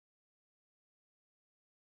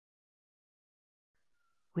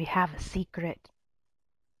We have a secret.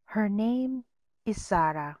 Her name is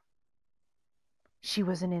Zara. She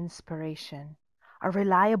was an inspiration, a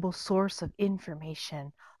reliable source of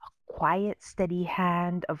information, a quiet, steady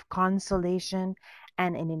hand of consolation,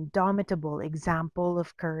 and an indomitable example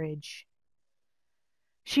of courage.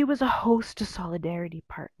 She was a host to solidarity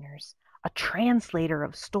partners, a translator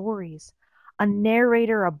of stories, a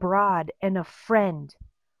narrator abroad, and a friend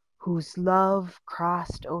whose love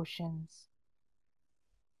crossed oceans.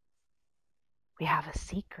 We have a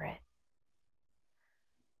secret.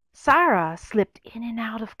 Sarah slipped in and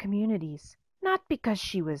out of communities, not because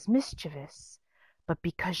she was mischievous, but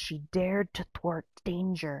because she dared to thwart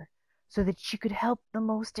danger so that she could help the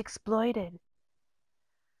most exploited.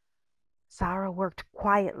 Sarah worked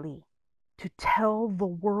quietly to tell the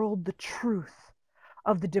world the truth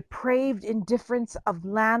of the depraved indifference of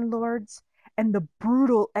landlords and the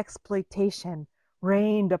brutal exploitation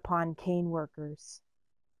rained upon cane workers.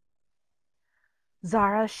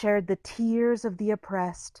 Zara shared the tears of the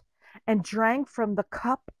oppressed and drank from the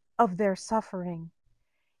cup of their suffering,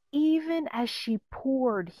 even as she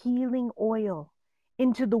poured healing oil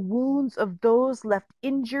into the wounds of those left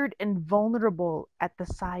injured and vulnerable at the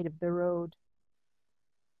side of the road.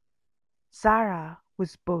 Zara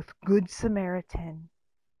was both Good Samaritan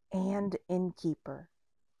and innkeeper,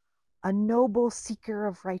 a noble seeker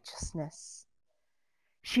of righteousness.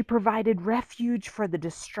 She provided refuge for the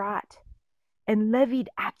distraught and levied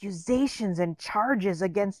accusations and charges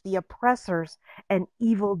against the oppressors and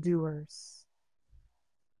evildoers.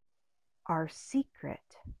 Our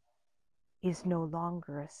secret is no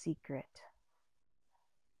longer a secret.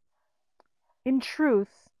 In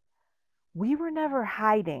truth, we were never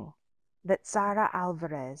hiding that Zara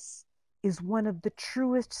Alvarez is one of the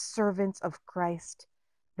truest servants of Christ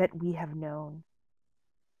that we have known.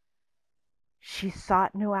 She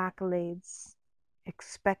sought no accolades,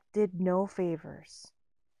 expected no favors.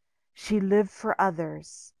 She lived for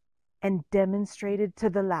others and demonstrated to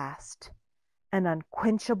the last an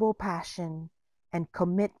unquenchable passion and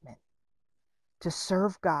commitment to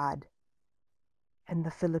serve God and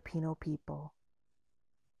the Filipino people.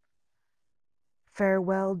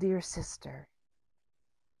 Farewell, dear sister,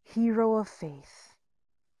 hero of faith,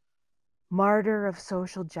 martyr of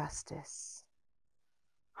social justice,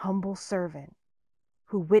 humble servant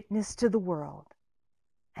who witnessed to the world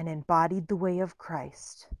and embodied the way of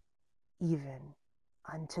Christ even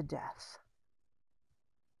unto death.